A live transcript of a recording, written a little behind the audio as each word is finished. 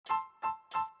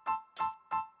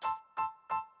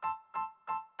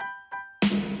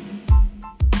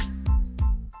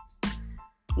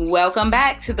Welcome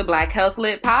back to the Black Health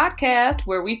Lit podcast,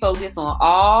 where we focus on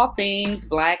all things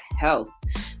Black health.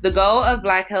 The goal of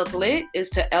Black Health Lit is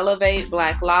to elevate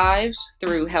Black lives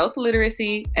through health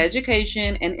literacy,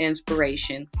 education, and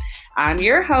inspiration. I'm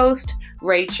your host,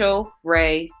 Rachel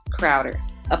Ray Crowder,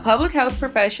 a public health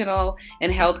professional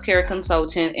and healthcare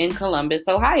consultant in Columbus,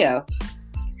 Ohio.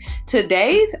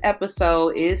 Today's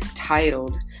episode is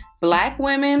titled Black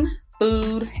Women,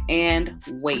 Food, and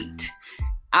Weight.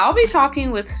 I'll be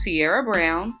talking with Sierra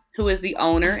Brown, who is the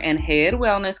owner and head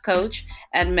wellness coach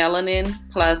at Melanin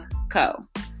Plus Co.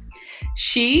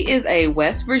 She is a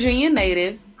West Virginia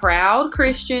native, proud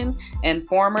Christian, and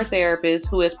former therapist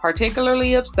who is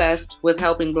particularly obsessed with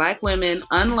helping Black women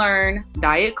unlearn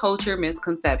diet culture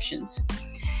misconceptions.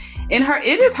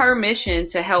 It is her mission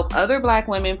to help other Black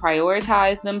women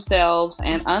prioritize themselves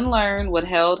and unlearn what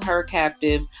held her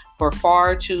captive for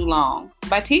far too long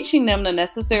by teaching them the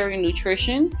necessary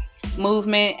nutrition,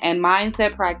 movement, and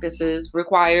mindset practices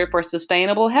required for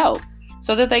sustainable health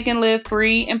so that they can live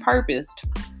free and purposed.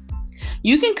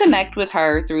 You can connect with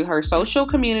her through her social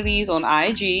communities on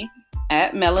IG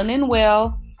at Melanin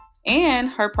Well and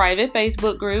her private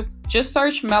Facebook group. Just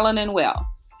search Melanin Well.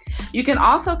 You can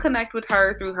also connect with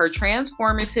her through her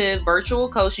transformative virtual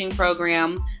coaching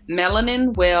program,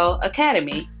 Melanin Well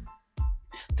Academy.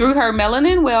 Through her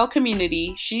Melanin Well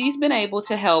community, she's been able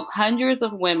to help hundreds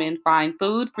of women find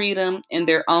food freedom in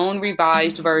their own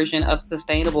revised version of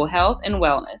sustainable health and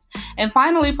wellness, and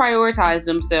finally prioritize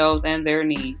themselves and their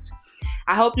needs.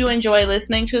 I hope you enjoy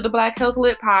listening to the Black Health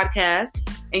Lit podcast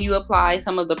and you apply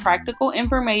some of the practical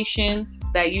information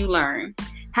that you learn.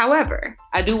 However,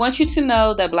 I do want you to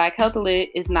know that Black Health Lit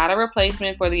is not a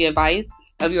replacement for the advice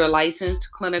of your licensed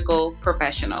clinical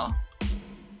professional.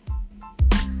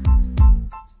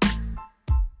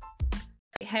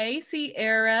 Hey,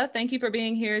 Sierra, thank you for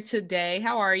being here today.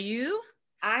 How are you?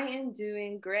 I am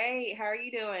doing great. How are you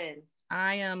doing?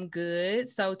 I am good.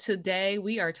 So today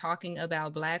we are talking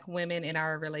about Black women in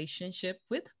our relationship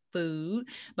with food.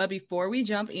 But before we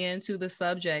jump into the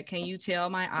subject, can you tell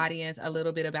my audience a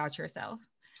little bit about yourself?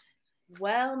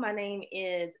 Well, my name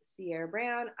is Sierra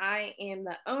Brown. I am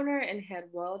the owner and head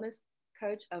wellness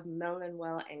coach of Melanin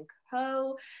Well and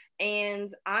Co.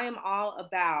 And I am all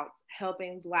about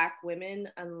helping Black women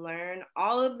unlearn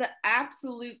all of the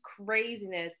absolute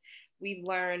craziness we've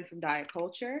learned from diet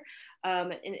culture,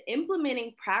 and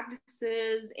implementing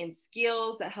practices and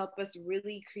skills that help us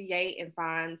really create and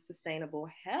find sustainable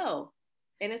health.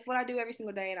 And it's what I do every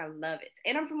single day, and I love it.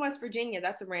 And I'm from West Virginia.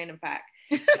 That's a random fact.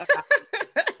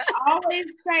 I always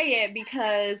say it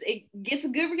because it gets a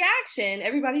good reaction.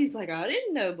 Everybody's like, I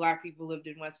didn't know Black people lived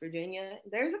in West Virginia.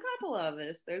 There's a couple of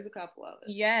us.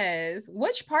 Yes.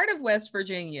 Which part of West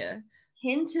Virginia?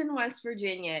 Hinton, West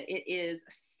Virginia. It is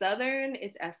southern.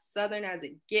 It's as southern as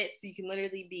it gets. You can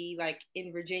literally be like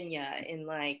in Virginia in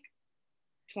like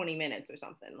 20 minutes or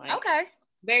something. Like, okay.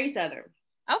 Very southern.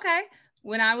 Okay.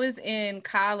 When I was in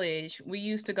college, we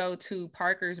used to go to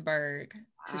Parkersburg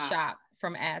to shop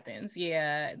from Athens.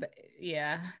 Yeah.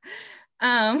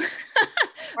 But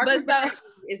so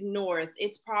is north.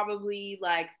 It's probably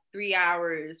like 3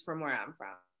 hours from where I'm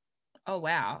from. Oh,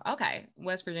 wow. Okay.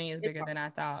 West Virginia is bigger than I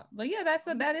thought. But yeah,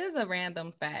 that is a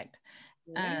random fact.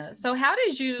 So how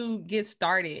did you get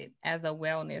started as a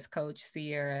wellness coach,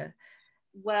 Sierra?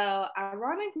 Well,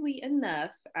 ironically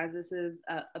enough, as this is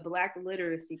a Black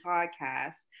literacy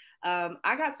podcast,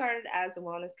 I got started as a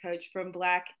wellness coach from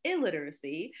Black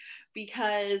illiteracy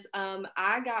because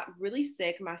I got really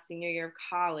sick my senior year of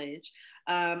college.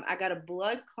 I got a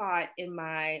blood clot in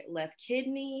my left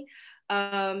kidney.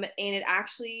 And it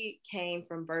actually came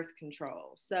from birth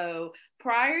control. So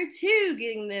prior to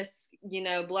getting this,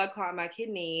 blood clot in my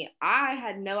kidney, I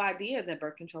had no idea that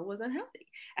birth control was unhealthy.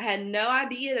 I had no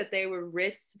idea that there were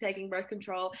risks to taking birth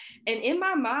control. And in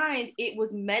my mind, it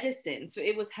was medicine. So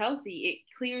it was healthy. It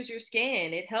clears your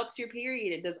skin. It helps your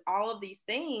period. It does all of these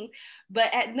things.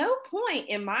 But at no point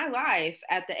in my life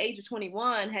at the age of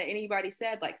 21 had anybody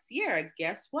said, like, Sierra,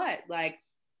 guess what? Like,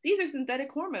 these are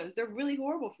synthetic hormones. They're really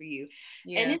horrible for you.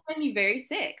 Yeah. And it made me very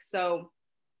sick. So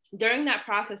during that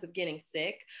process of getting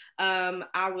sick,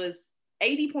 I was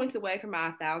 80 points away from my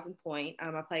 1,000 point.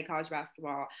 I played college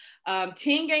basketball, 10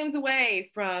 games away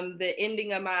from the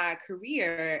ending of my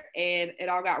career, and it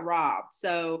all got robbed.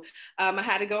 So I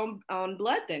had to go on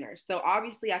blood thinners. So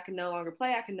obviously I could no longer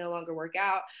play. I could no longer work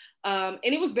out. And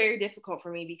it was very difficult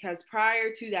for me because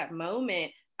prior to that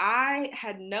moment, I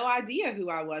had no idea who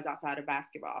I was outside of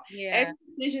basketball. Every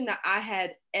decision that I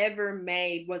had ever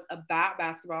made was about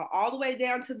basketball, all the way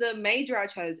down to the major I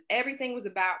chose. Everything was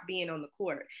about being on the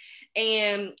court.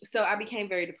 And so I became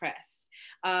very depressed.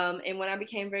 And when I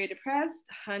became very depressed,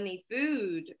 honey,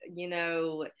 food, you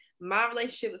know, my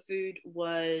relationship with food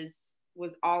was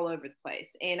all over the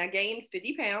place. And I gained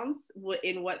 50 pounds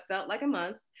in what felt like a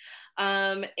month.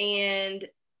 And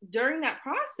during that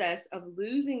process of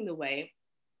losing the weight,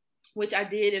 which I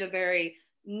did in a very,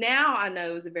 now I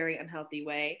know is a very unhealthy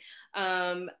way,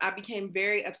 I became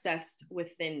very obsessed with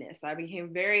thinness. I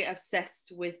became very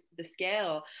obsessed with the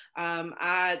scale.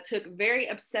 I took very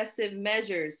obsessive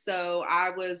measures. So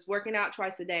I was working out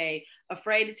twice a day,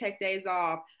 afraid to take days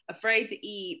off, afraid to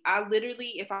eat. I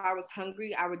literally, if I was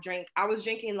hungry, I was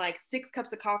drinking like 6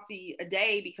 cups of coffee a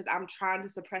day because I'm trying to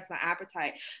suppress my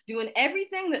appetite, doing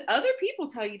everything that other people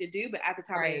tell you to do. But at the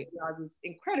time, I was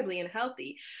incredibly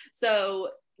unhealthy. So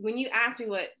when you asked me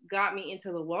what got me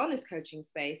into the wellness coaching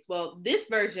space, well, this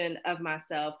version of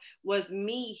myself was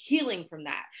me healing from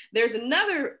that. There's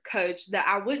another coach that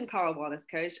I wouldn't call a wellness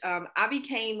coach. I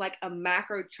became like a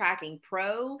macro tracking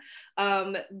pro,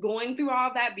 going through all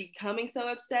of that, becoming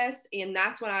so obsessed. And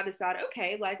that's when I decided,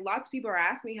 okay, like lots of people are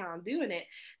asking me how I'm doing it,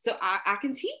 so I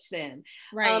can teach them.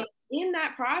 Right. In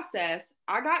that process,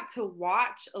 I got to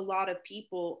watch a lot of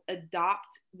people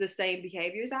adopt the same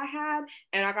behaviors I had,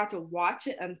 and I got to watch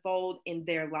it unfold in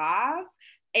their lives.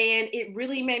 And it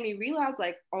really made me realize,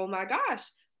 like, oh my gosh,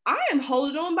 I am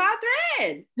holding on by a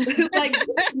thread.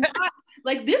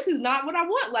 This is not what I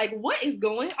want. Like, what is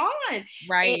going on?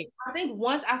 Right. And I think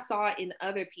once I saw it in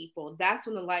other people, that's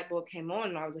when the light bulb came on.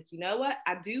 And I was like, you know what?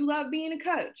 I do love being a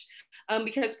coach.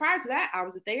 Because prior to that, I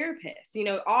was a therapist. You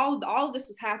know, all of this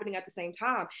was happening at the same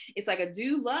time. It's like, I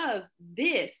do love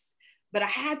this, but I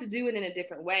had to do it in a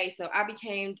different way. So I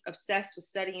became obsessed with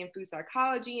studying food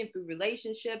psychology and food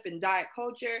relationship and diet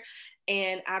culture.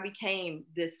 And I became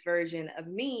this version of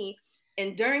me.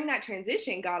 And during that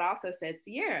transition, God also said,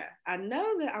 Sierra, I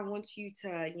know that I want you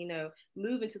to, you know,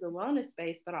 move into the wellness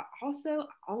space, but I also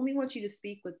only want you to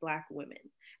speak with Black women.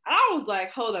 And I was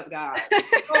like, hold up, God.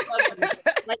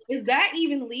 Like, is that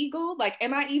even legal? Like,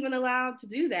 am I even allowed to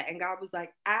do that? And God was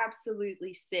like,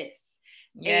 absolutely, sis.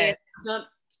 Yes. And jumped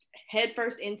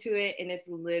headfirst into it. And it's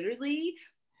literally,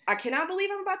 I cannot believe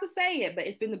I'm about to say it, but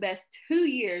it's been the best 2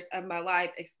 years of my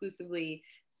life exclusively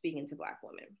speaking to Black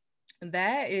women.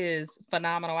 That is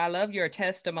phenomenal. I love your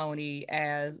testimony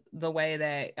as the way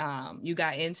that you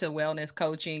got into wellness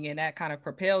coaching, and that kind of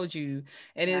propelled you.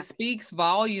 And it speaks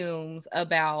volumes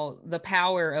about the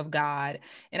power of God.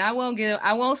 And I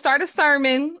won't start a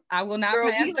sermon. I will not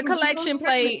pass the collection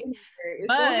plate.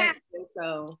 But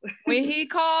when he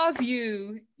calls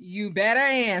you, you better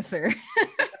answer.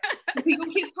 He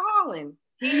gonna keep calling.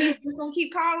 He's gonna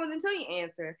keep calling until you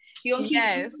answer. He'll keep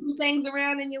moving things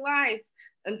around in your life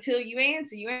until you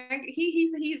answer.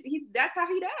 He's that's how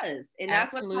he does. And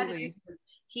that's what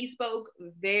he spoke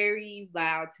very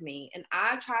loud to me. And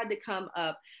I tried to come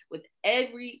up with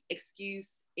every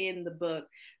excuse in the book.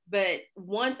 But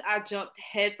once I jumped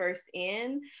headfirst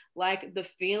in, like the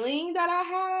feeling that I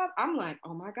have, I'm like,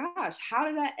 oh my gosh, how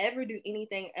did I ever do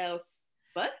anything else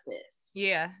but this?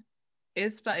 Yeah.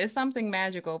 It's something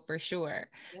magical for sure.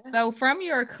 Yeah. So from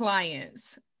your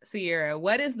clients, Sierra,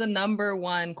 what is the number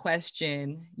one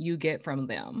question you get from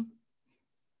them?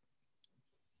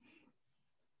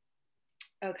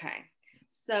 Okay.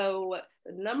 So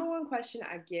the number one question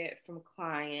I get from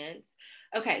clients.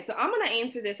 Okay. So I'm going to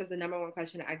answer this as the number one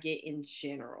question I get in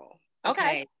general.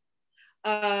 Okay.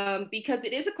 Because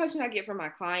it is a question I get from my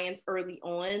clients early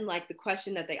on, like the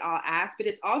question that they all ask, but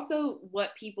it's also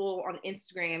what people on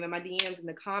Instagram and my DMs and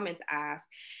the comments ask.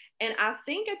 And I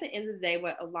think at the end of the day,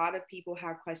 what a lot of people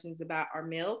have questions about are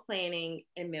meal planning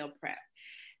and meal prep.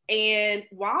 And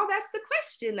while that's the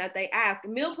question that they ask,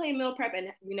 meal plan, meal prep, and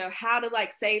you know how to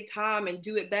like save time and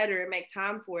do it better and make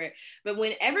time for it. But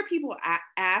whenever people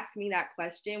ask me that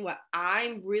question, what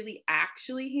I'm really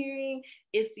actually hearing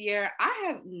is, Sierra, I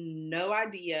have no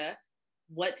idea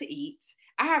what to eat.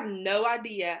 I have no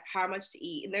idea how much to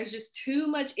eat. And there's just too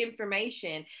much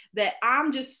information that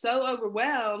I'm just so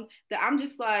overwhelmed that I'm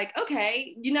just like,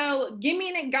 okay, you know, God, give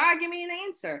me an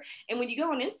answer. And when you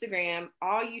go on Instagram,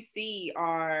 all you see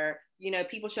are, you know,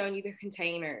 people showing you their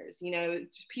containers, you know,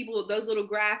 people, those little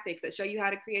graphics that show you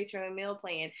how to create your own meal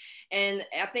plan. And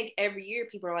I think every year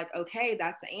people are like, okay,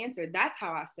 that's the answer. That's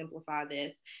how I simplify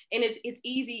this. And it's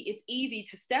easy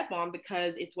to step on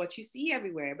because it's what you see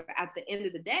everywhere. But at the end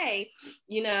of the day,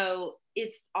 you know,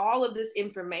 it's all of this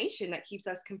information that keeps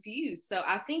us confused. So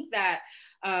I think that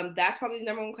that's probably the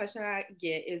number one question I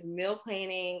get is meal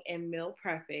planning and meal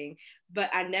prepping, but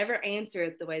I never answer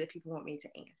it the way that people want me to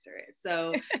answer it.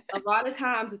 So a lot of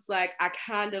times it's like I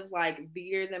kind of like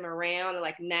veer them around and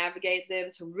like navigate them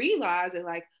to realize that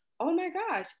like, oh my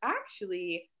gosh,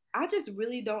 actually, I just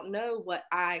really don't know what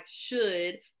I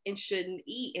should and shouldn't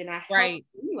eat. And I help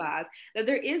realize that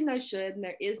there is no should and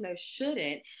there is no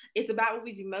shouldn't. It's about what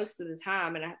we do most of the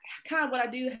time. And I kind of what I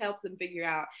do help them figure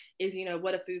out is, you know,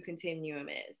 what a food continuum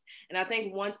is. And I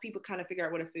think once people kind of figure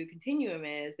out what a food continuum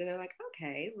is, then they're like,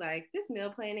 okay, like this meal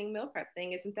planning, meal prep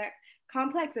thing isn't that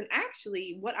complex. And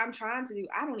actually, what I'm trying to do,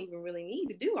 I don't even really need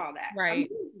to do all that. Right. I'm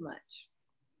doing too much.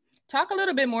 Talk a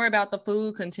little bit more about the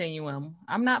food continuum.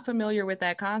 I'm not familiar with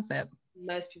that concept.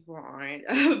 Most people aren't.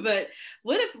 But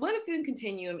what a food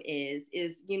continuum is,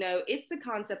 you know, it's the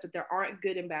concept that there aren't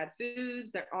good and bad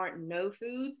foods, there aren't no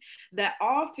foods, that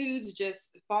all foods just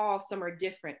fall somewhere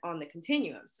different on the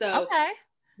continuum. So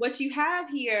what you have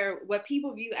here, what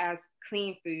people view as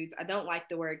clean foods, I don't like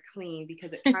the word clean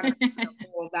because it kind of has a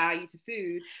moral value to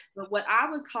food, but what I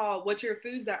would call what your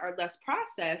foods that are less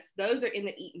processed, those are in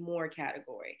the eat more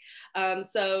category.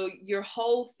 So your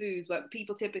whole foods, what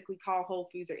people typically call whole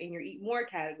foods, are in your eat more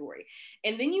category.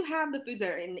 And then you have the foods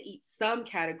that are in the eat some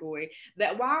category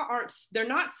that while they're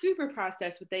not super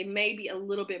processed, but they may be a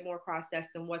little bit more processed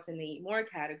than what's in the eat more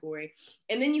category.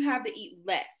 And then you have the eat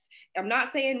less. I'm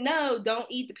not saying no, don't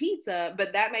eat the pizza,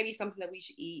 but that may be something that we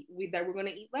should eat, that we're going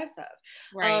to eat less of.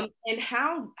 Right. And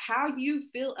how you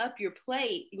fill up your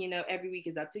plate, you know, every week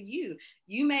is up to you.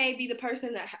 You may be the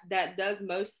person that does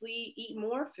mostly eat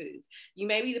more foods. You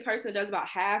may be the person that does about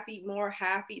half eat more,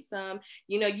 half eat some.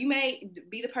 You know, you may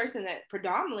be the person that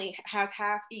predominantly has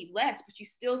half eat less, but you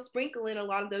still sprinkle in a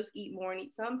lot of those eat more and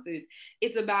eat some foods.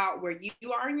 It's about where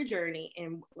you are in your journey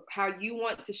and how you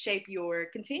want to shape your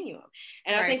continuum.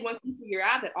 And I think once you figure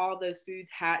out that all those foods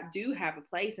do have a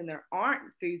place and there aren't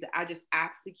foods that I just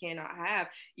absolutely cannot have,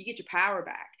 you get your power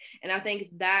back. And I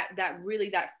think that really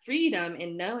that freedom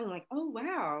in knowing like, oh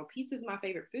wow, pizza is my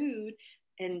favorite food,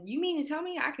 and you mean to tell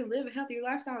me I can live a healthier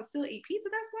lifestyle and still eat pizza?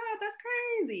 That's wild. That's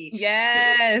crazy.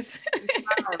 Yes.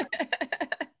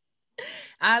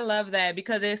 I love that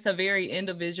because it's a very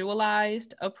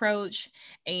individualized approach.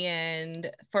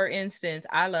 And for instance,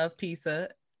 I love pizza.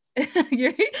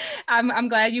 I'm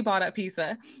glad you brought up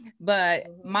pizza, but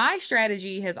my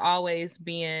strategy has always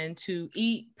been to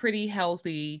eat pretty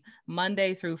healthy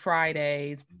Monday through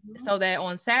Fridays, so that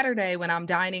on Saturday when I'm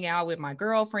dining out with my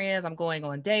girlfriends, I'm going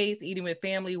on dates, eating with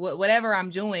family, whatever I'm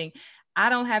doing, I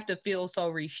don't have to feel so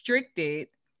restricted,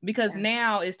 because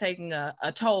now it's taking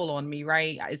a toll on me,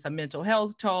 right? It's a mental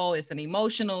health toll, it's an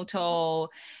emotional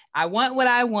toll. I want what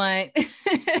I want.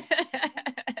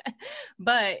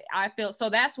 But I feel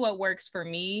so that's what works for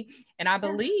me. And I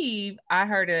believe I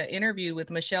heard an interview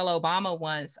with Michelle Obama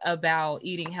once about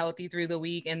eating healthy through the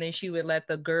week. And then she would let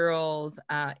the girls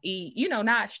eat, you know,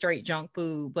 not straight junk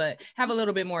food, but have a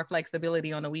little bit more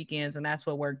flexibility on the weekends. And that's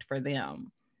what worked for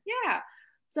them. Yeah.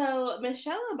 So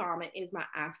Michelle Obama is my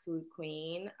absolute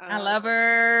queen. I love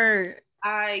her.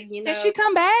 Did she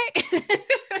come back?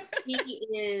 He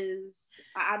is.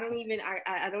 I don't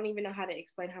even know how to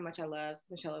explain how much I love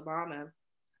Michelle Obama.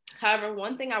 However,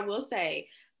 one thing I will say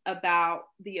about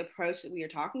the approach that we are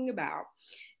talking about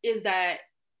is that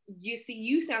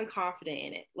you sound confident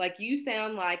in it. Like you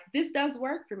sound like this does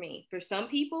work for me. For some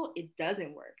people, it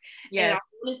doesn't work. Yes. And I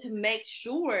wanted to make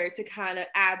sure to kind of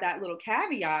add that little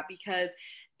caveat, because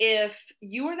if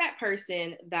you are that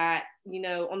person that, you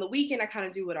know, on the weekend, I kind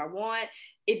of do what I want.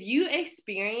 If you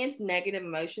experience negative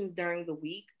emotions during the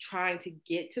week trying to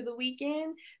get to the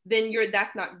weekend, then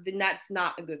that's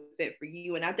not a good fit for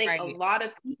you. And I think a lot of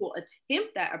people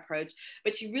attempt that approach,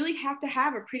 but you really have to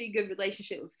have a pretty good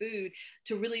relationship with food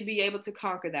to really be able to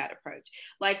conquer that approach.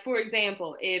 Like, for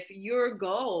example, if your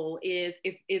goal is,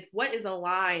 if what is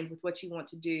aligned with what you want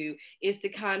to do is to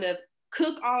kind of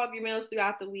cook all of your meals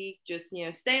throughout the week, just, you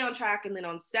know, stay on track. And then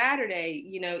on Saturday,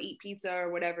 you know, eat pizza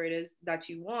or whatever it is that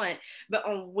you want. But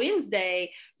on Wednesday,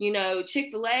 you know,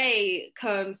 Chick-fil-A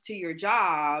comes to your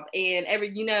job and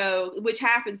you know, which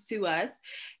happens to us.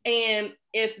 And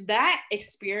if that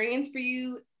experience for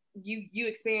you, you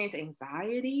experience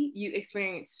anxiety, you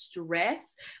experience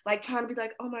stress, like trying to be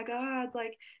like, oh my God,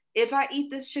 like if I eat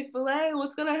this Chick-fil-A,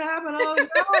 what's going to happen? Oh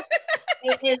God.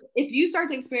 If you start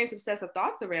to experience obsessive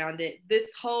thoughts around it,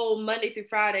 this whole Monday through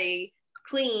Friday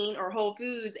clean or whole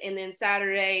foods, and then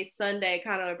Saturday, Sunday,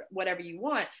 kind of whatever you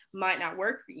want, might not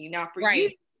work for you. Now, for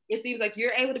you, it seems like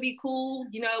you're able to be cool,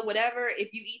 you know, whatever.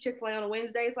 If you eat Chick-fil-A on a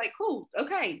Wednesday, it's like, cool,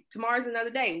 okay, tomorrow's another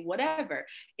day, whatever.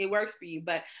 It works for you.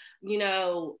 But, you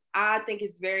know, I think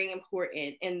it's very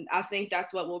important. And I think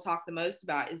that's what we'll talk the most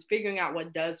about is figuring out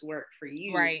what does work for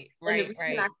you. Right, And the right, reason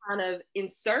right. I kind of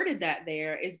inserted that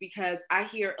there is because I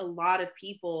hear a lot of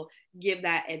people give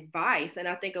that advice. And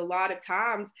I think a lot of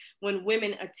times when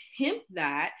women attempt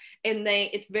that and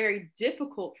it's very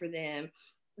difficult for them,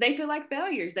 they feel like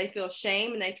failures. They feel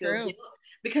shame and they feel True. guilt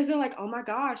because they're like, oh my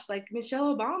gosh, like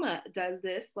Michelle Obama does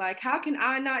this. Like, how can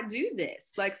I not do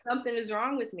this? Like, something is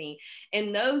wrong with me.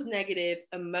 And those negative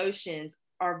emotions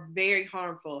are very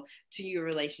harmful to your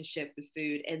relationship with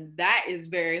food. And that is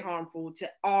very harmful to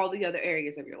all the other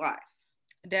areas of your life.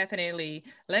 Definitely.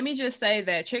 Let me just say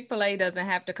that Chick-fil-A doesn't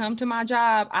have to come to my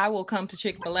job. I will come to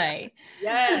Chick-fil-A.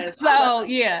 Yes. So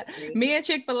yeah, me and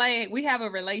Chick-fil-A, we have a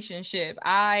relationship.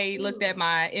 I looked at Ooh.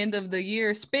 my end of the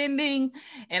year spending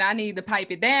and I need to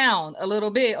pipe it down a little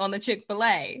bit on the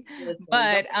Chick-fil-A. Listen,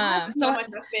 But don't so how much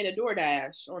I spend a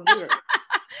DoorDash on DoorDash.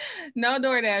 no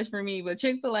DoorDash for me, but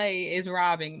Chick-fil-A is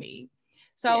robbing me.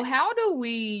 So Yeah. how do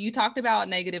you talked about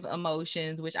negative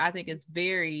emotions, which I think is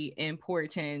very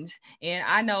important. And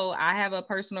I know I have a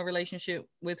personal relationship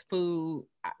with food.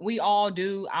 We all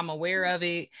do. I'm aware of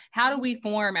it. How do we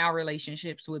form our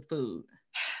relationships with food?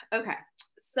 Okay.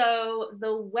 So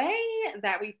the way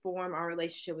that we form our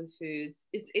relationship with foods,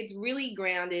 it's really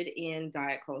grounded in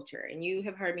diet culture. And you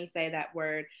have heard me say that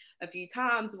word a few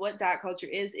times. What diet culture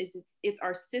is it's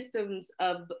our system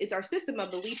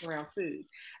of belief around food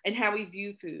and how we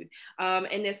view food.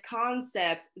 And this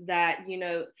concept that, you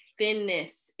know,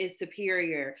 thinness is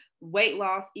superior, weight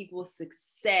loss equals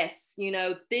success, you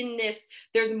know, thinness,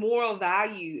 there's moral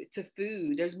value to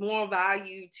food. There's moral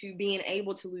value to being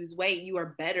able to lose weight. You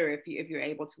are better if you're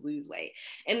able to lose weight.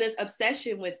 And this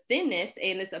obsession with thinness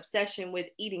and this obsession with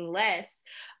eating less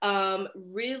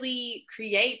really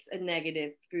creates a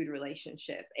negative food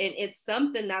relationship. And it's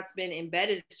something that's been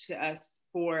embedded to us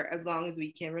for as long as we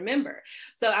can remember.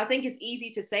 So I think it's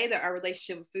easy to say that our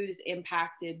relationship with food is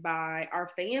impacted by our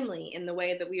family and the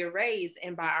way that we are raised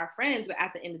and by our friends. But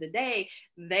at the end of the day,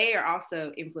 they are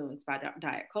also influenced by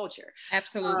diet culture.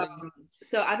 Absolutely.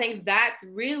 So I think that's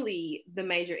really the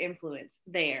major influence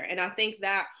there. And I think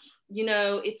that, you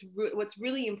know, what's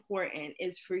really important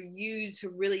is for you to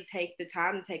really take the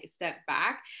time to take a step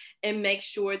back and make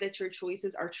sure that your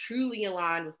choices are truly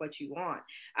aligned with what you want.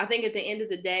 I think at the end of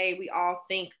the day, we all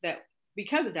think that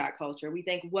because of diet culture, we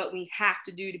think what we have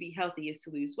to do to be healthy is to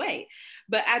lose weight.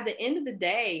 But at the end of the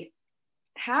day,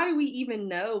 how do we even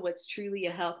know what's truly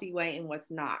a healthy weight and what's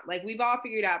not? Like, we've all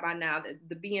figured out by now that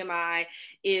the BMI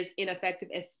is ineffective,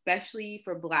 especially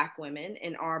for Black women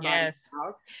in our body Yes.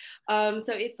 type.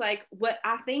 So it's like, what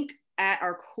I think at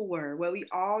our core, what we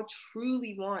all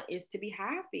truly want is to be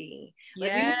happy.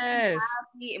 Like, we want to be Yes.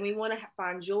 happy and we want to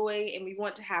find joy and we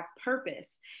want to have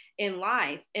purpose in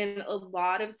life. And a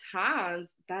lot of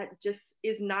times that just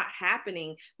is not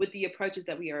happening with the approaches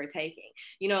that we are taking.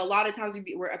 You know, a lot of times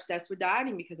we're obsessed with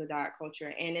dieting because of diet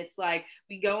culture. And it's like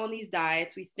we go on these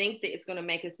diets, we think that it's going to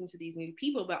make us into these new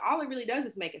people, but all it really does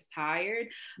is make us tired.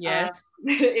 Yes.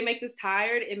 It makes us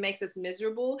tired. It makes us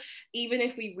miserable. Even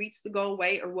if we reach the goal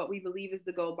weight or what we believe is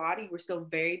the goal body, we're still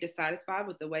very dissatisfied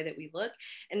with the way that we look.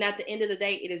 And at the end of the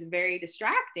day, it is very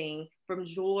distracting from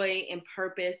joy and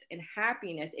purpose and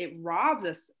happiness. It robs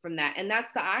us from that. And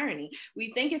that's the irony.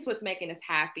 We think it's what's making us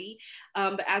happy.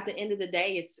 But at the end of the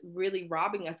day, it's really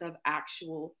robbing us of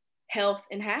actual health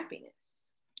and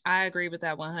happiness. I agree with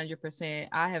that 100%.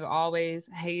 I have always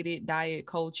hated diet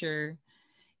culture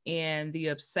and the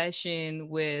obsession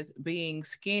with being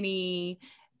skinny,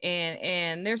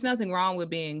 and there's nothing wrong with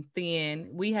being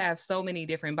thin. We have so many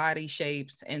different body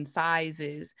shapes and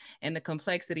sizes and the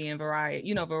complexity and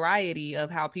variety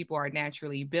of how people are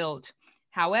naturally built.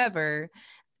 However,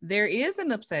 there is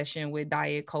an obsession with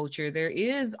diet culture. There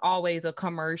is always a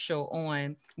commercial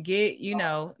on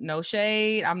no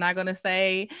shade. I'm not going to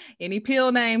say any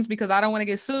pill names because I don't want to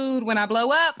get sued when I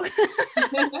blow up.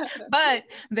 But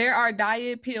there are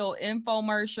diet pill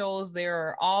infomercials. There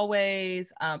are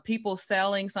always people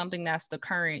selling something that's the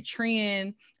current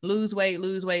trend: lose weight,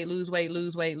 lose weight, lose weight,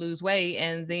 lose weight, lose weight.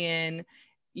 And then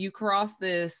you cross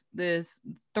this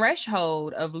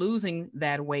threshold of losing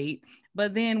that weight.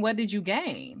 But then what did you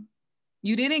gain?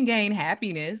 You didn't gain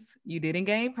happiness. You didn't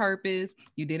gain purpose.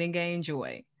 You didn't gain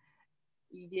joy.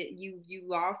 You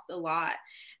lost a lot.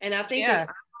 And I think Yeah. when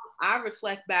I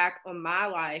reflect back on my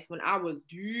life when I was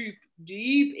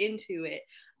deep into it,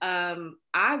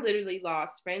 I literally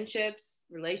lost friendships,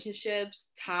 relationships,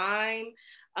 time.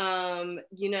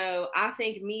 You know, I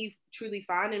think me truly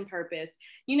finding purpose,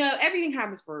 you know, everything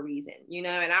happens for a reason, you know,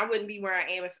 and I wouldn't be where I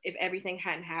am if everything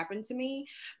hadn't happened to me.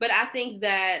 But I think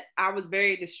that I was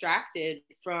very distracted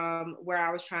from where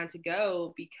I was trying to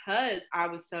go because I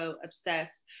was so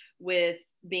obsessed with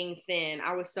being thin.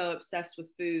 I was so obsessed with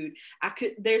food.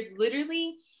 There's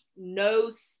literally no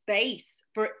space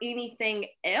for anything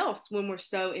else when we're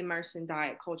so immersed in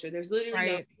diet culture. There's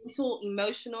literally no mental,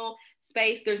 emotional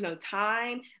space. There's no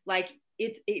time. Like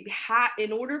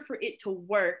in order for it to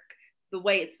work the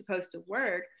way it's supposed to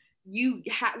work, you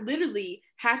literally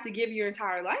have to give your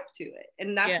entire life to it.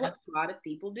 And that's what a lot of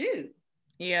people do.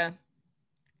 Yeah,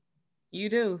 you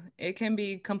do. It can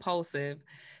be compulsive.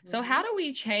 So how do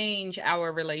we change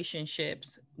our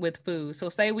relationships with food? So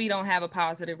say we don't have a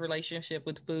positive relationship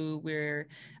with food, where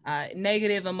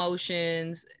negative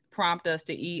emotions prompt us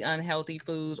to eat unhealthy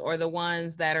foods, or the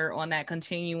ones that are on that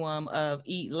continuum of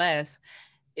eat less.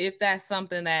 If that's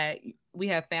something that we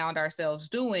have found ourselves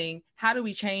doing, how do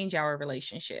we change our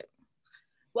relationship?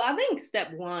 Well, I think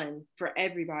step one for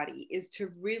everybody is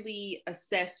to really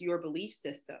assess your belief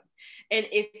system. And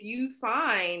if you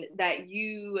find that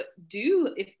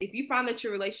if you find that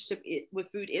your relationship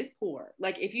with food is poor,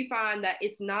 like if you find that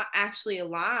it's not actually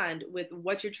aligned with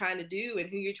what you're trying to do and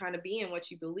who you're trying to be and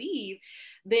what you believe,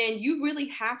 then you really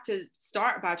have to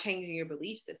start by changing your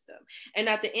belief system. And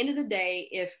at the end of the day,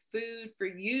 if food for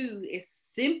you is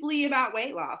simply about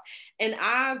weight loss, and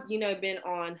I've, you know, been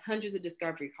on hundreds of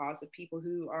discovery calls of people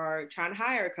who are trying to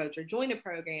hire a coach or join a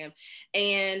program,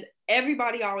 and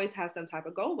everybody always has some type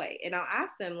of goal weight. And I'll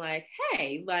ask them like,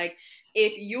 hey, like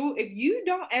if you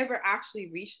don't ever actually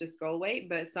reach this goal weight,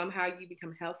 but somehow you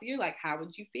become healthier, like how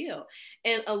would you feel?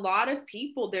 And a lot of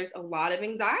people, there's a lot of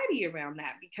anxiety around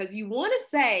that, because you want to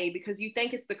say, because you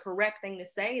think it's the correct thing to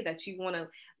say, that you want to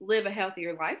live a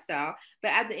healthier lifestyle.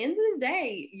 But at the end of the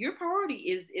day, your priority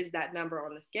is that number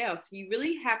on the scale. So you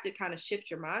really have to kind of shift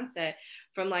your mindset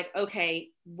from like, okay,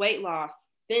 weight loss,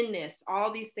 thinness,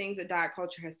 all these things that diet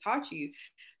culture has taught you,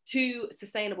 to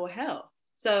sustainable health.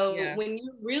 So when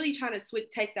you're really trying to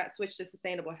take that switch to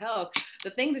sustainable health,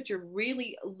 the things that you're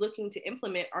really looking to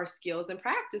implement are skills and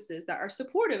practices that are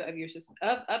supportive of your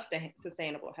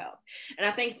sustainable health. And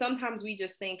I think sometimes we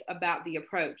just think about the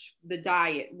approach, the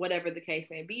diet, whatever the case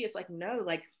may be. It's like, no,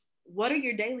 like, what are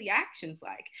your daily actions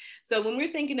like? So when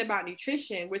we're thinking about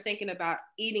nutrition, we're thinking about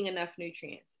eating enough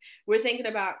nutrients. We're thinking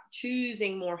about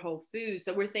choosing more whole foods.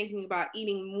 So we're thinking about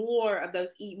eating more of those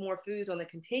eat more foods on the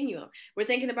continuum. We're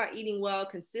thinking about eating well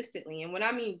consistently. And when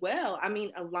I mean well, I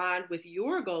mean aligned with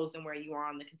your goals and where you are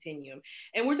on the continuum.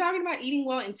 And we're talking about eating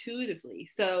well intuitively.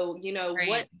 So, you know,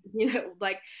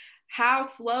 like, how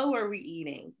slow are we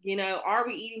eating? You know, are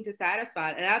we eating to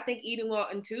satisfy? And I think eating well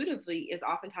intuitively is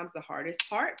oftentimes the hardest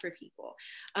part for people.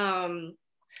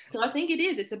 So I think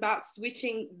it's about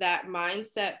switching that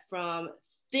mindset from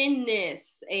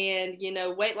thinness and, you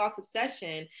know, weight loss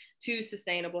obsession to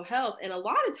sustainable health. And a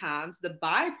lot of times the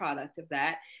byproduct of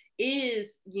that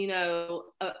is, you know,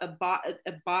 a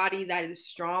body that is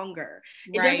stronger.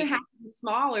 It doesn't have to be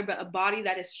smaller, but a body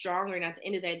that is stronger. And at the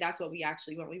end of the day, that's what we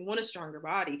actually want. We want a stronger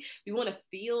body. We want to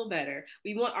feel better.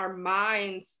 We want our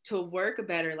minds to work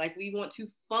better. Like, we want to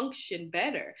function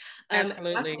better.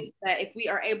 Absolutely. I think that if we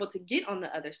are able to get on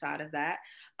the other side of that,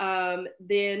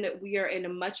 then we are in a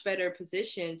much better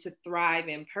position to thrive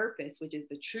in purpose, which is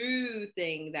the true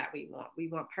thing that we want. We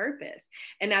want purpose.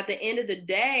 And at the end of the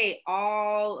day,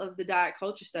 all of the diet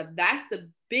culture stuff, that's the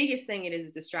biggest thing it is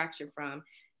a distraction from,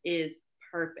 is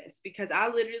purpose. Because I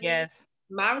literally,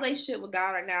 my relationship with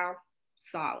God right now,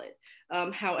 solid.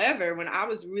 However, when I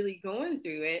was really going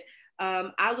through it,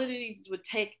 I literally would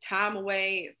take time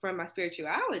away from my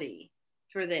spirituality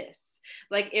for this.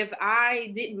 Like, if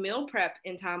I didn't meal prep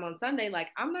in time on Sunday, like,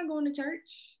 I'm not going to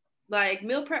church. Like,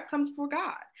 meal prep comes before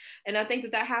God. And I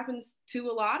think that happens to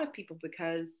a lot of people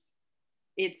because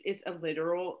it's a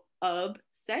literal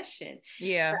obsession.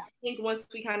 Yeah. But I think once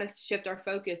we kind of shift our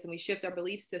focus and we shift our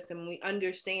belief system and we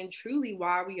understand truly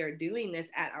why we are doing this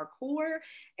at our core,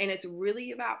 and it's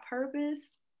really about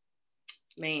purpose,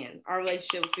 man, our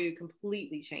relationship with food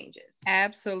completely changes.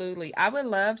 Absolutely. I would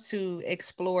love to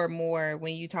explore more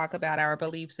when you talk about our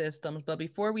belief systems. But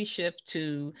before we shift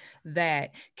to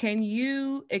that, can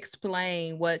you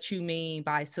explain what you mean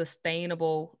by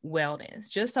sustainable wellness,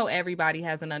 just so everybody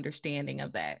has an understanding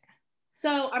of that?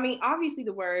 So, I mean, obviously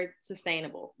the word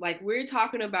sustainable, like we're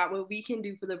talking about what we can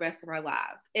do for the rest of our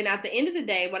lives. And at the end of the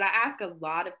day, what I ask a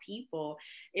lot of people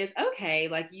is, okay,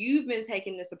 like you've been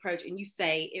taking this approach and you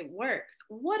say it works.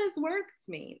 What does works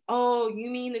mean? Oh, you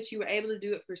mean that you were able to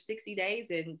do it for 60 days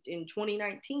in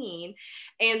 2019.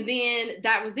 And then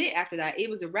that was it after that. It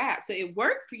was a wrap. So it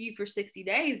worked for you for 60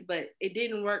 days, but it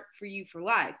didn't work for you for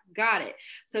life. Got it.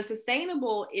 So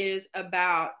sustainable is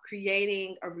about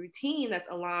creating a routine that's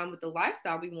aligned with the lifestyle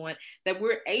we want, that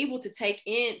we're able to take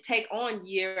on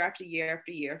year after year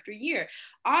after year after year.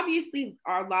 Obviously,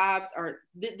 our lives are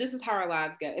this is how our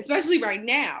lives go, especially right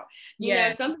now. You know,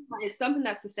 something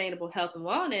that's sustainable health and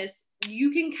wellness.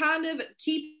 You can kind of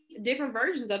keep different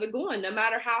versions of it going, no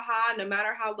matter how high, no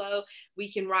matter how low. We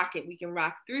can rock it. We can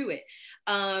rock through it.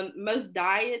 Most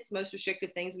diets, most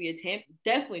restrictive things we attempt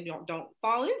definitely don't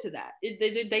fall into that.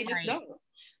 They just don't.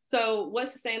 So what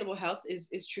sustainable health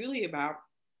is truly about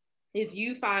is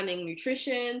you finding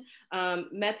nutrition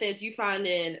methods, you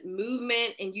finding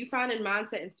movement, and you finding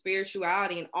mindset and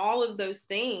spirituality and all of those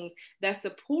things that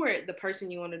support the person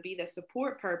you want to be, that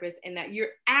support purpose, and that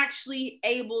you're actually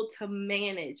able to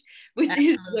manage, which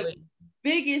is the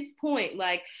biggest point.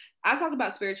 Like I talk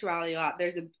about spirituality a lot.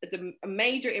 It's a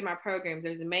major in my programs.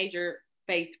 There's a major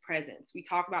faith presence. We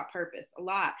talk about purpose a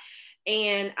lot.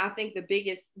 And I think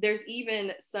there's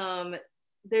even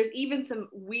some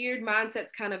weird mindsets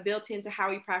kind of built into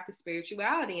how we practice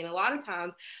spirituality. And a lot of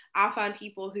times I find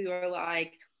people who are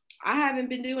like, I haven't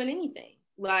been doing anything.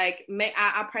 Like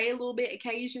I pray a little bit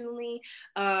occasionally,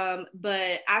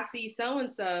 but I see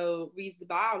so-and-so reads the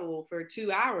Bible for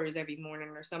 2 hours every morning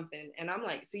or something. And I'm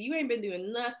like, so you ain't been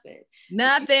doing nothing.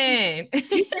 Nothing. You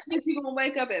think you're gonna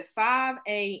wake up at 5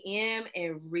 a.m.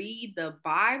 and read the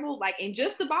Bible, like, and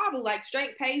just the Bible, like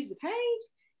straight page to page?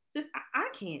 Just I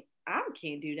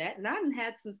can't do that. And I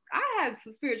had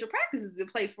some spiritual practices in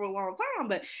place for a long time,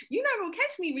 but you're not gonna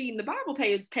catch me reading the Bible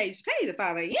page to page at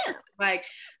 5 a.m. Like,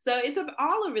 so it's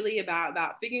all really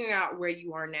about figuring out where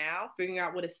you are now, figuring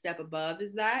out what a step above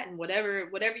is that, and whatever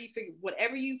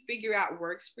you figure out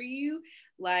works for you,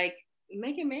 like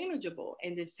make it manageable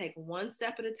and just take one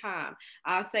step at a time.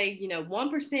 I'll say,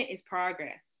 1% is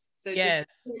progress. So just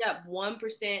put it up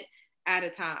 1% at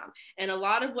a time. And a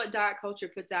lot of what diet culture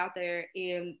puts out there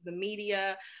in the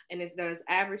media and that's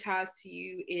advertised to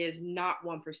you is not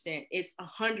 1%. It's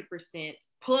 100%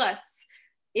 plus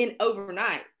in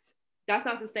overnight. That's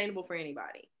not sustainable for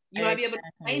anybody. You might be able to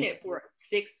sustain it for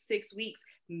six weeks,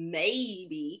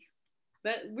 maybe,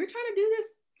 but we're trying to do this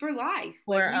for life.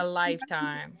 For a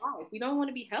lifetime. We don't want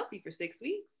to be healthy for 6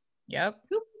 weeks. Yep.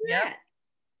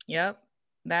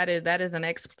 That is an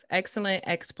excellent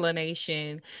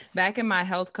explanation. Back in my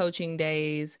health coaching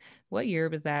days, what year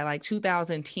was that? Like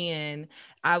 2010,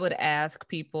 I would ask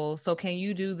people, so can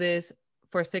you do this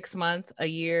for 6 months, a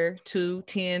year, 2,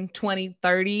 10, 20,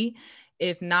 30?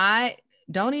 If not,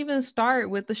 don't even start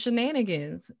with the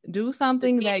shenanigans. Do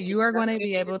something that you are going to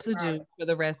be able to do for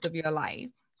the rest of your life,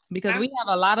 because we have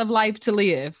a lot of life to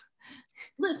live.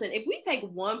 Listen, if we take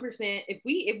 1%, if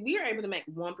we are able to make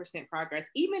 1% progress,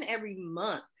 even every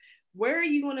month, where are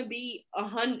you going to be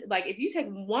 100? Like if you take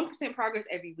 1% progress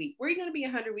every week, where are you going to be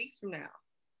 100 weeks from now?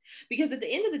 Because at the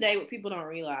end of the day, what people don't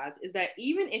realize is that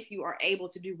even if you are able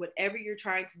to do whatever you're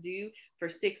trying to do for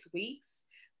 6 weeks,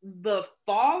 the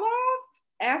fall off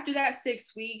after that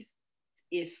 6 weeks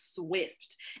is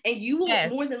swift, and you will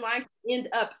more than likely end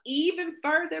up even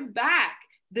further back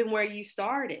than where you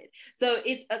started. So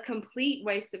it's a complete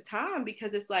waste of time,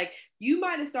 because it's like you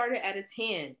might have started at a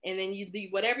 10 and then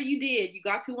whatever you did, you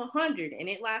got to 100 and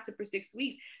it lasted for 6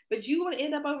 weeks, but you want to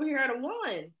end up over here at a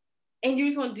 1 and you're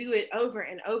just going to do it over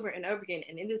and over and over again.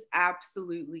 And it is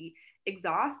absolutely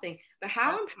exhausting. But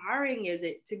how empowering is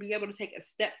it to be able to take a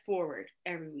step forward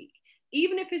every week,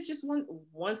 even if it's just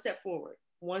one step forward.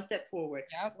 One step forward,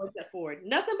 one step forward,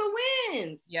 nothing but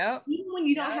wins. Even when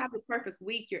you don't have the perfect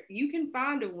week, you can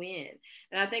find a win.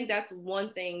 And I think that's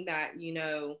one thing that,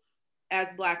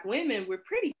 as Black women, we're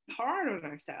pretty hard on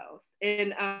ourselves.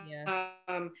 And, as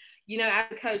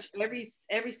a coach,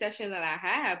 every session that I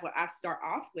have, what I start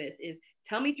off with is,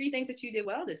 tell me 3 things that you did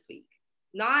well this week.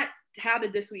 Not how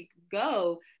did this week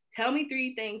go? Tell me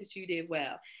 3 things that you did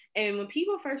well. And when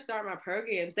people first start my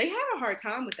programs, they have a hard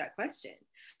time with that question.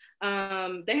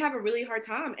 They have a really hard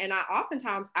time. And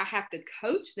oftentimes I have to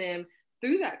coach them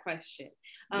through that question.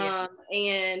 And,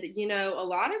 a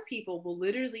lot of people will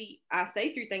literally, I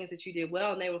say 3 things that you did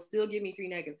well, and they will still give me 3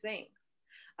 negative things.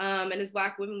 And as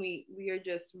Black women, we are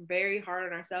just very hard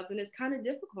on ourselves. And it's kind of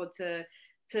difficult to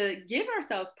give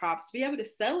ourselves props, to be able to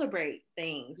celebrate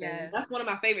things. And that's one of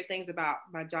my favorite things about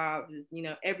my job is,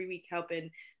 every week helping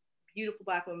beautiful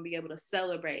Black woman be able to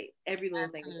celebrate every little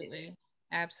thing that they do.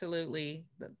 Absolutely.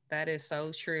 Absolutely. That is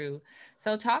so true.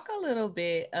 So talk a little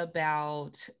bit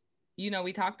about,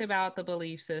 we talked about the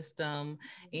belief system,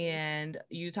 and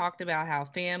you talked about how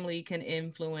family can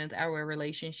influence our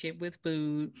relationship with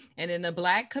food. And in the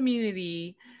Black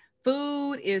community,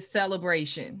 food is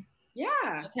celebration.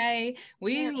 Yeah. Okay,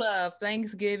 we Yeah. love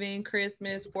Thanksgiving,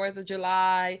 Christmas, 4th of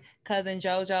July, cousin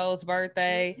JoJo's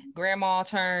birthday, grandma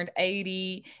turned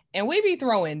 80, and we be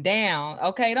throwing down.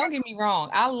 Okay, don't get me wrong.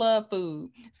 I love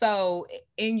food. So,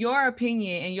 in your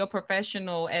opinion and your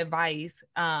professional advice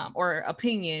or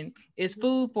opinion, is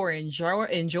food for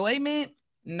enjoyment,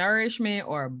 nourishment,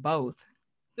 or both?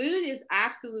 Food is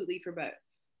absolutely for both.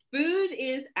 Food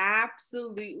is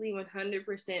absolutely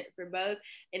 100% for both.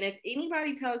 And if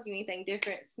anybody tells you anything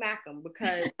different, smack them,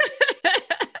 because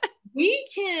we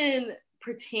can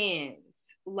pretend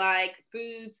like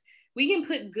foods, we can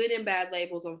put good and bad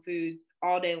labels on foods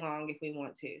all day long if we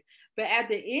want to. But at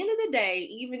the end of the day,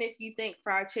 even if you think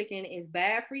fried chicken is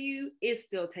bad for you, it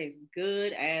still tastes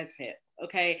good as hell.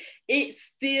 Okay. It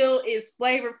still is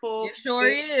flavorful. It sure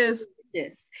is.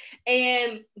 Delicious.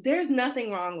 And there's nothing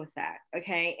wrong with that.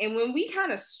 Okay. And when we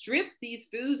kind of strip these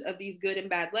foods of these good and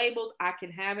bad labels, I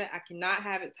can have it, I cannot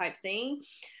have it type thing,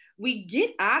 we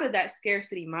get out of that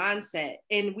scarcity mindset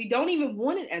and we don't even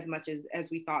want it as much as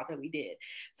we thought that we did.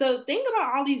 So think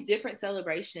about all these different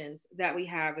celebrations that we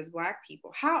have as Black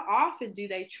people. How often do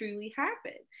they truly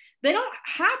happen? They don't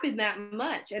happen that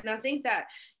much. And I think that,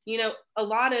 a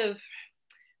lot of,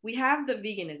 we have the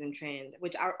veganism trend,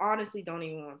 which I honestly don't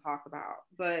even want to talk about,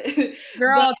 but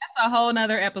girl, that's a whole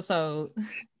nother episode.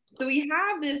 So we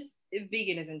have this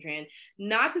veganism trend.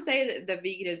 Not to say that the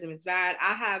veganism is bad.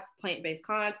 I have plant-based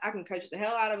clients. I can coach the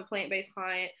hell out of a plant-based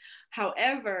client.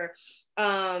 However,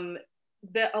 the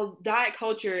diet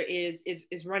culture is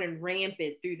running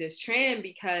rampant through this trend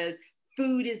because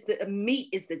meat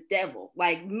is the devil.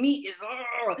 Like meat is,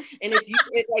 and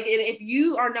if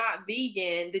you are not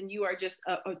vegan, then you are just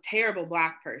a terrible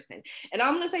Black person. And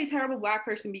I'm gonna say terrible Black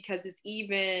person because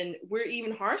we're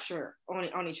even harsher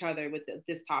on each other with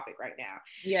this topic right now.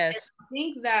 Yes, and I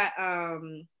think that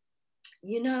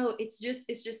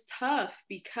it's just tough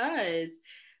because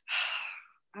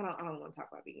I don't want to talk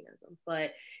about veganism,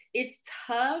 but it's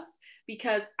tough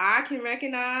because I can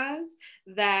recognize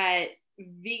that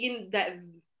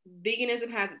veganism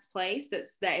has its place,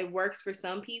 that it works for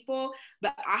some people,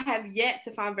 but I have yet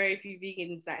to find very few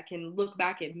vegans that can look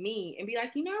back at me and be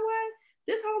like, you know what,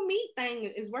 this whole meat thing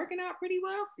is working out pretty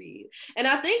well for you. And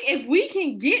I think if we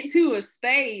can get to a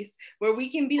space where we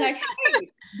can be like,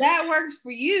 hey, that works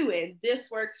for you and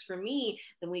this works for me,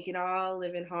 then we can all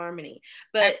live in harmony.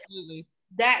 But absolutely.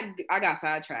 That I got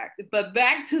sidetracked, but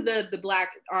back to the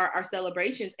Black, our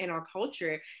celebrations and our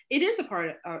culture. It is a part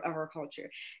of our culture.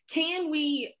 Can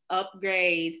we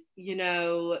upgrade,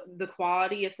 the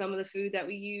quality of some of the food that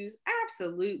we use?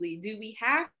 Absolutely. Do we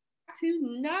have to?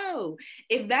 No.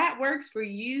 If that works for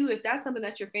you, if that's something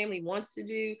that your family wants to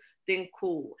do, then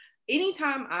cool.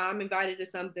 Anytime I'm invited to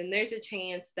something, there's a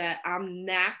chance that I'm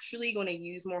naturally going to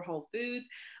use more whole foods.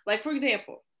 Like, for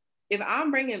example, if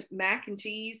I'm bringing mac and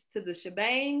cheese to the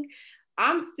shebang,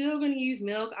 I'm still going to use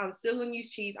milk. I'm still going to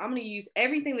use cheese. I'm going to use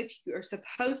everything that you are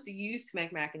supposed to use to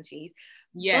make mac and cheese.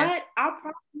 Yes. But I'll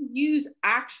probably use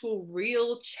actual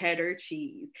real cheddar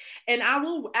cheese. And I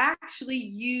will actually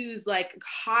use like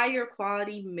higher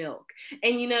quality milk.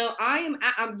 And, I'm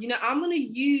going to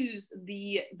use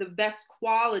the best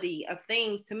quality of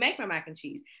things to make my mac and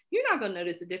cheese. You're not going to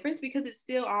notice a difference because it's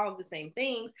still all of the same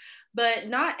things, but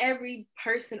not every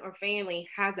person or family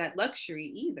has that luxury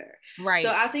either. Right.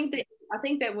 So I think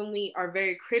that when we are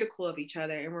very critical of each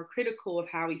other and we're critical of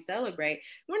how we celebrate,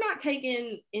 we're not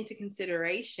taking into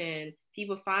consideration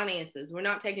people's finances. We're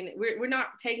not taking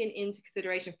into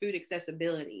consideration food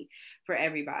accessibility for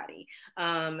everybody.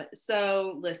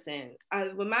 So listen,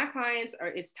 when my clients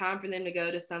it's time for them to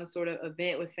go to some sort of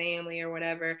event with family or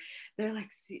whatever, they're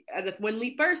like, when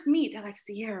we first meet, they're like,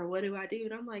 Sierra, what do I do?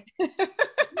 And I'm like,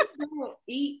 don't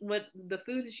eat what the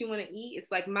food that you want to eat.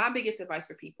 It's like my biggest advice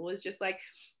for people is just like,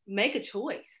 make a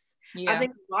choice. Yeah. I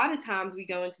think a lot of times we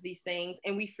go into these things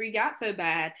and we freak out so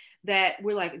bad that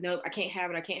we're like, nope, I can't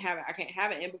have it. I can't have it. I can't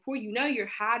have it. And before you know, you're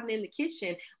hiding in the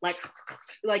kitchen, like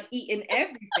eating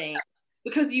everything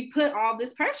because you put all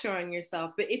this pressure on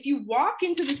yourself. But if you walk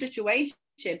into the situation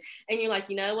and you're like,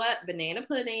 you know what, banana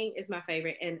pudding is my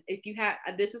favorite. And if you have,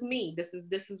 this is me, this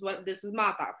is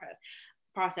my thought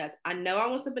process. I know I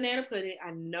want some banana pudding.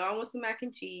 I know I want some mac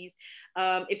and cheese.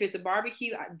 If it's a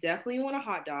barbecue, I definitely want a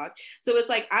hot dog. So it's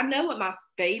like, I know what my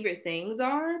favorite things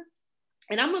are.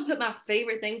 And I'm going to put my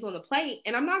favorite things on the plate,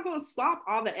 and I'm not going to slop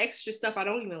all the extra stuff I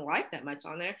don't even like that much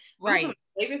on there. I'm going to put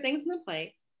my favorite things on the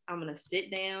plate. I'm going to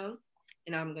sit down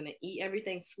and I'm going to eat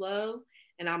everything slow,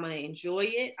 and I'm going to enjoy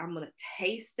it. I'm going to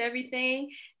taste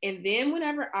everything. And then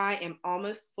whenever I am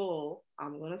almost full,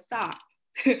 I'm going to stop.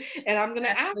 And I'm going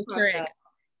to ask myself,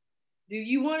 do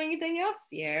you want anything else,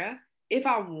 Sierra? If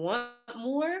I want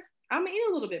more, I'm going to eat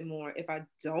a little bit more. If I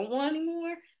don't want any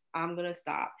more, I'm going to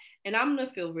stop. And I'm going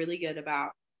to feel really good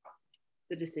about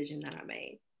the decision that I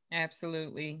made.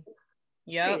 Absolutely.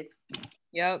 Yep.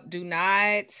 Do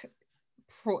not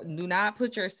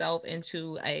put yourself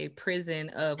into a prison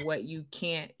of what you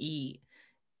can't eat,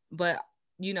 but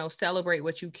celebrate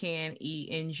what you can eat,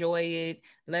 enjoy it,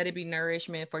 let it be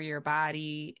nourishment for your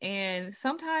body. And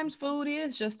sometimes food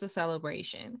is just a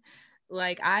celebration.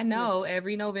 Like, I know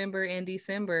every November and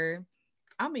December,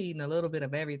 I'm eating a little bit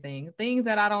of everything, things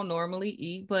that I don't normally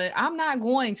eat, but I'm not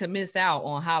going to miss out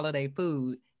on holiday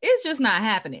food. It's just not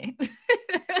happening.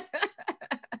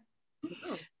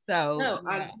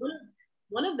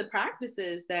 One of the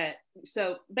practices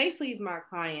so basically my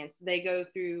clients, they go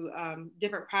through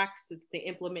different practices they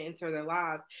implement into their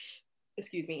lives.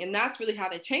 And that's really how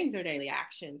they change their daily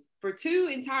actions. For 2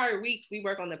 entire weeks, we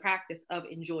work on the practice of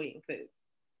enjoying food.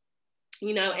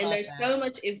 And there's so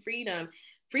much in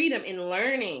freedom in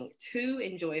learning to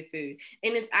enjoy food.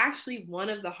 And it's actually one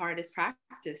of the hardest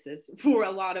practices for a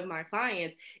lot of my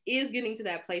clients, is getting to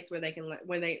that place where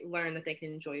they learn that they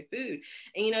can enjoy food.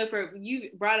 And, for you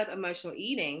brought up emotional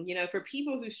eating, for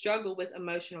people who struggle with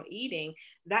emotional eating,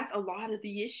 that's a lot of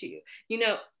the issue.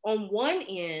 On one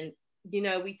end,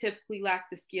 we typically lack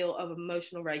the skill of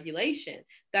emotional regulation.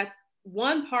 That's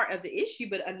one part of the issue,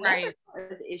 but another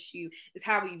part of the issue is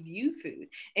how we view food.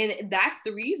 And that's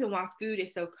the reason why food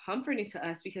is so comforting to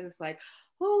us, because it's like,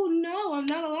 oh no, I'm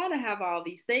not allowed to have all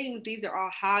these things. These are all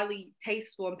highly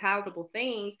tasteful and palatable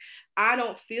things. I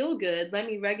don't feel good. Let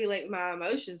me regulate my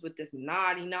emotions with this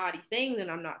naughty thing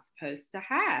that I'm not supposed to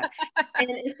have. And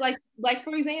it's like,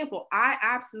 for example, I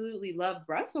absolutely love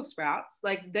Brussels sprouts.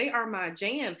 Like, they are my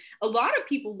jam. A lot of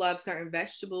people love certain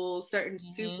vegetables, certain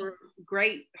super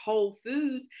great whole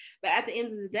foods. But at the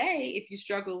end of the day, if you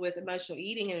struggle with emotional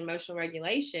eating and emotional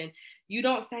regulation, you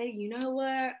don't say, you know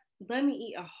what? Let me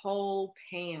eat a whole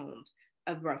pound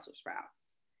of Brussels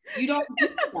sprouts. You don't do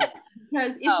that,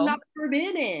 because it's not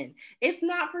forbidden. It's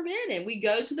not forbidden. We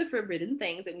go to the forbidden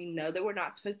things that we know that we're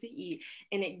not supposed to eat.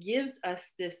 And it gives us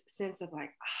this sense of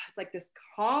like, it's like this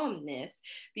calmness,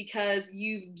 because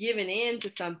you've given in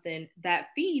to something that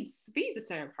feeds a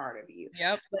certain part of you.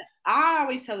 Yep. But I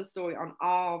always tell the story on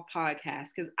all podcasts,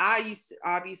 because I used to,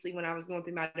 obviously, when I was going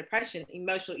through my depression,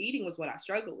 emotional eating was what I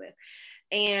struggled with.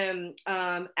 And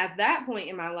at that point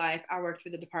in my life, I worked for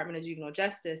the Department of Juvenile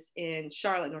Justice in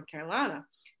Charlotte, North Carolina,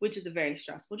 which is a very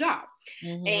stressful job.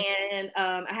 And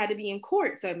I had to be in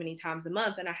court so many times a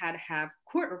month, and I had to have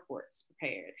court reports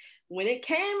prepared. When it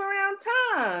came around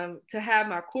time to have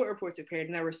my court reports prepared,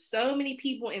 and there were so many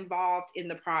people involved in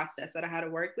the process that I had to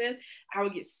work with, I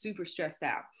would get super stressed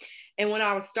out. And when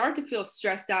I would start to feel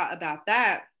stressed out about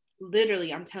that,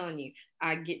 literally, I'm telling you,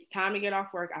 it's time to get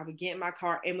off work. I would get in my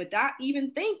car, and without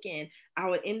even thinking, I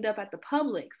would end up at the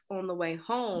Publix on the way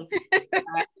home,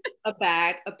 a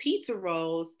bag of pizza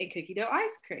rolls and cookie dough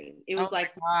ice cream. It was I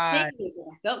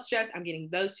felt stressed. I'm getting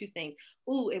those 2 things.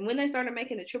 Ooh, and when they started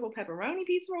making the triple pepperoni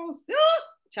pizza rolls,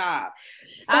 chop.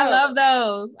 So, I love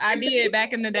those. I did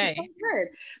back in the day.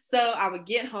 So I would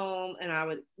get home and I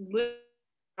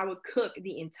would cook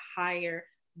the entire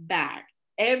bag,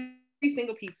 every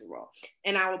single pizza roll,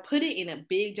 and I would put it in a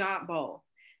big giant bowl.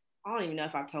 I don't even know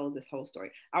if I've told this whole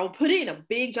story. I would put it in a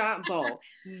big giant bowl.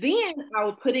 Then I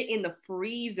would put it in the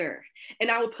freezer,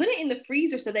 and I would put it in the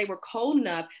freezer so they were cold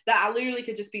enough that I literally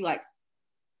could just be like,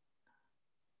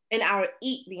 and I would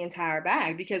eat the entire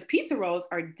bag, because pizza rolls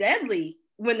are deadly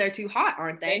when they're too hot,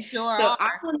 aren't they? They sure so are.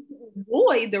 I wanted to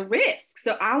avoid the risk.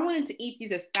 So I wanted to eat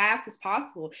these as fast as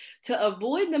possible to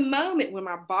avoid the moment when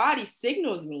my body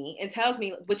signals me and tells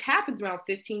me, which happens around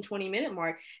 15-20 minute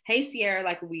mark, hey, Sierra,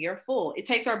 like, we are full. It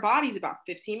takes our bodies about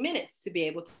 15 minutes to be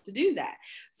able to do that.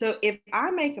 So if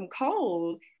I make them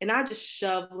cold and I just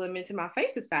shove them into my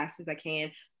face as fast as I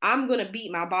can, I'm going to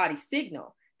beat my body's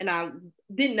signal. And I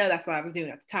didn't know that's what I was doing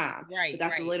at the time. Right. But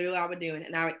that's literally what I was doing.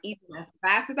 And I would eat them as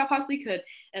fast as I possibly could.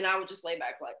 And I would just lay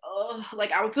back like, oh,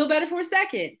 like I would feel better for a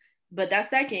second. But that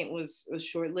second was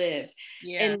short-lived.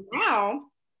 Yeah. And now,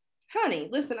 honey,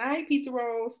 listen, I ate pizza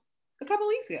rolls a couple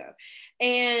weeks ago.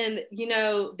 And,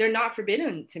 they're not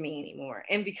forbidden to me anymore.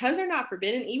 And because they're not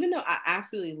forbidden, even though I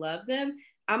absolutely love them,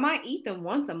 I might eat them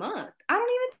once a month. I don't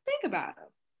even think about them.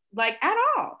 like at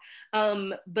all.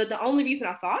 But the only reason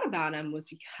I thought about them was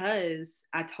because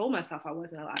I told myself I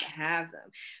wasn't allowed to have them.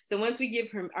 So once we give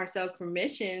ourselves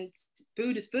permission,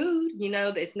 food is food, you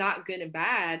know, that it's not good and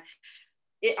bad.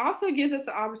 It also gives us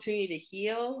an opportunity to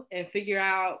heal and figure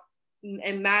out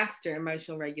and master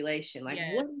emotional regulation. Like,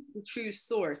 Yes. what is the true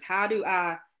source? How do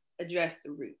I address the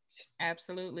root?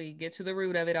 Absolutely. Get to the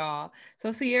root of it all.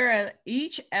 So, Sierra,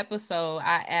 each episode,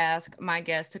 I ask my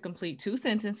guests to complete 2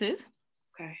 sentences.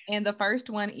 Okay. And the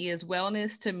first one is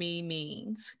wellness to me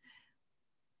means.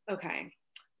 Okay.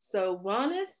 So,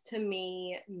 wellness to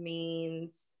me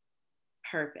means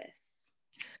purpose.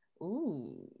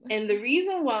 Ooh. And the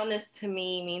reason wellness to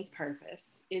me means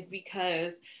purpose is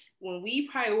because when we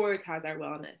prioritize our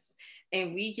wellness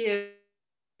and we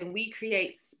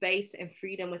create space and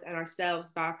freedom within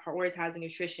ourselves by prioritizing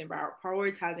nutrition, by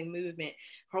prioritizing movement,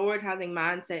 prioritizing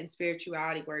mindset and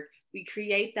spirituality work, we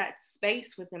create that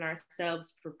space within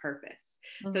ourselves for purpose.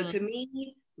 Mm-hmm. So to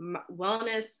me, my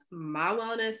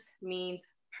wellness means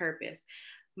purpose.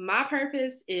 My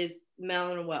purpose is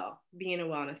Melanin Well, being a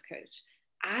wellness coach.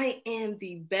 I am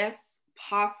the best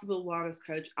possible wellness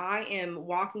coach. I am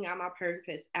walking out my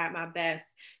purpose at my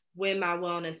best when my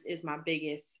wellness is my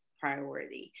biggest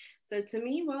priority. So to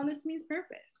me, wellness means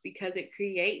purpose because it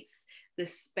creates the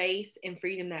space and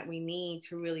freedom that we need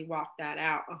to really walk that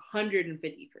out 150%.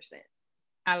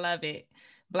 I love it.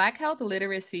 Black health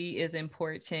literacy is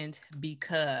important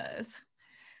because,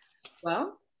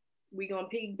 well, we're going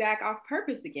to piggyback off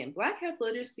purpose again. Black health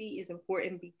literacy is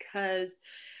important because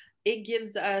it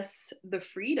gives us the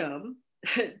freedom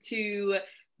to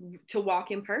walk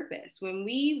in purpose. When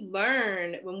we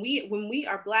learn, when we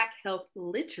are Black health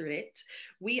literate,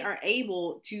 we are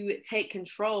able to take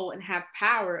control and have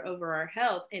power over our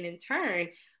health, and in turn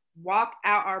walk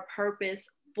out our purpose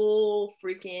full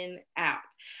freaking out.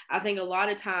 I think a lot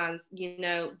of times, you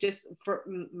know, just for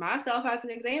myself as an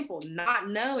example, not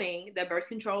knowing that birth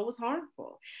control was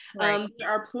harmful. Right. There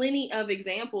are plenty of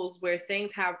examples where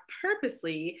things have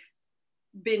purposely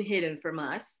been hidden from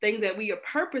us, things that we are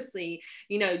purposely,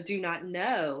 you know, do not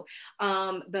know.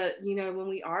 But, you know, when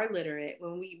we are literate,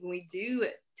 when we do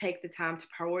take the time to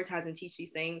prioritize and teach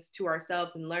these things to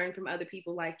ourselves and learn from other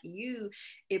people like you,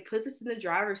 it puts us in the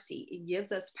driver's seat. It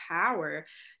gives us power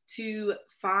to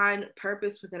find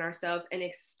purpose within ourselves and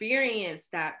experience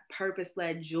that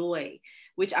purpose-led joy,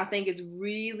 which I think is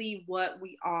really what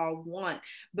we all want.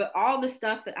 But all the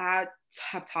stuff that I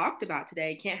have talked about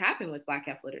today can't happen with Black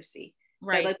health literacy.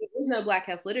 Right. Like there is no Black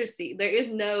health literacy. There is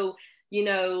no, you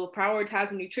know,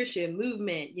 prioritizing nutrition,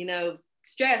 movement, you know,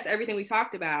 stress, everything we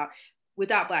talked about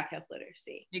without Black health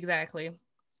literacy. Exactly.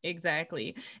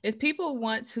 If people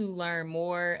want to learn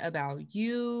more about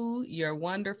you, your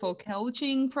wonderful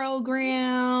coaching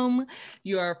program,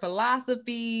 your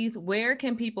philosophies, where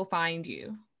can people find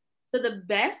you? So the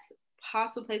best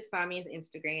possible place to find me is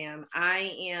Instagram.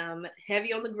 I am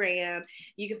heavy on the gram.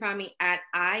 You can find me at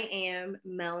I am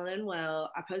Melanin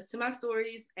Well. I post to my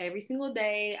stories every single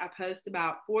day. I post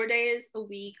about 4 days a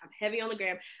week. I'm heavy on the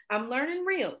gram. I'm learning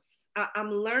reels.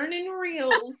 I'm learning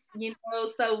reels, you know,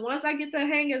 so once I get the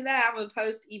hang of that, I'm going to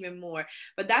post even more.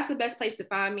 But that's the best place to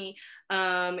find me.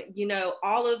 You know,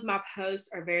 all of my posts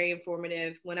are very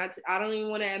informative. When I don't even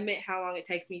want to admit how long it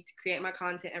takes me to create my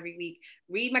content every week.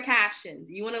 Read my captions.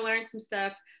 You want to learn some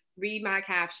stuff, read my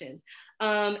captions.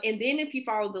 And then if you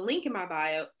follow the link in my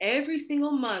bio, every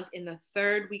single month in the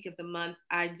third week of the month,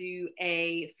 I do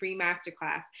a free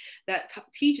masterclass that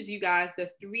teaches you guys the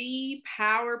 3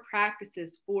 power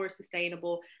practices for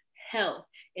sustainable health.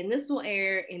 And this will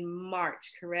air in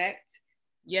March, correct?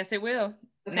 Yes, it will.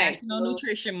 Okay, National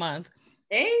Nutrition Month.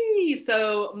 Hey,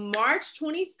 so March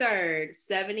 23rd,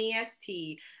 7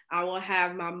 EST, I will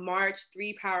have my March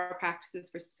 3 power practices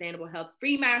for sustainable health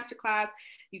free masterclass.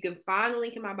 You can find the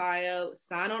link in my bio,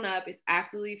 sign on up. It's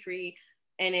absolutely free.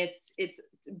 And it's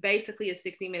basically a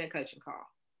 60-minute coaching call.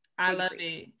 I love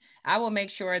it. I will make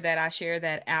sure that I share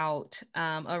that out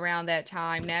around that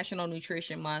time. National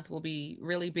Nutrition Month will be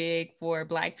really big for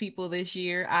Black people this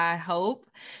year, I hope.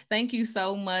 Thank you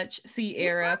so much,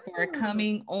 Sierra, for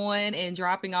coming on and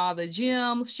dropping all the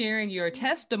gems, sharing your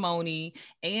testimony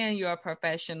and your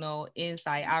professional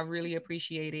insight. I really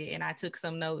appreciate it. And I took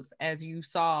some notes, as you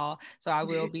saw, so I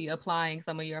will be applying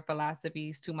some of your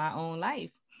philosophies to my own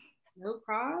life. No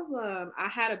problem. I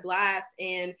had a blast.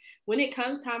 And when it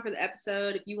comes time for the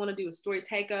episode, if you want to do a story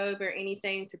takeover,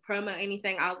 anything to promote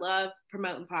anything, I love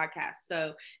promoting podcasts.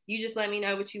 So you just let me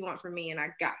know what you want from me and I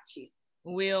got you.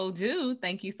 Will do.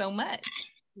 Thank you so much.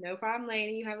 No problem,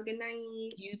 lady. You have a good night.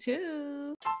 You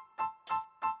too.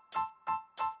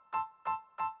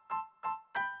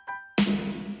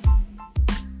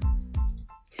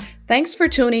 Thanks for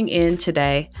tuning in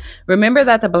today. Remember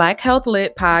that the Black Health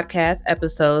Lit podcast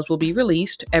episodes will be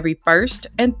released every first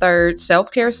and third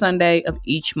self-care Sunday of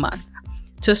each month.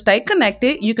 To stay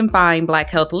connected, you can find Black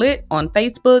Health Lit on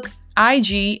Facebook,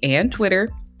 IG, and Twitter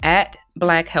at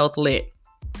Black Health Lit.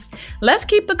 Let's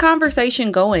keep the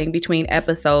conversation going between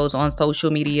episodes on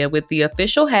social media with the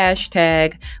official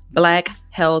hashtag Black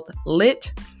Health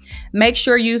Lit. Make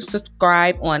sure you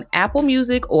subscribe on Apple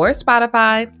Music or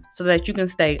Spotify so that you can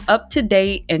stay up to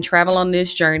date and travel on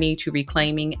this journey to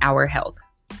reclaiming our health.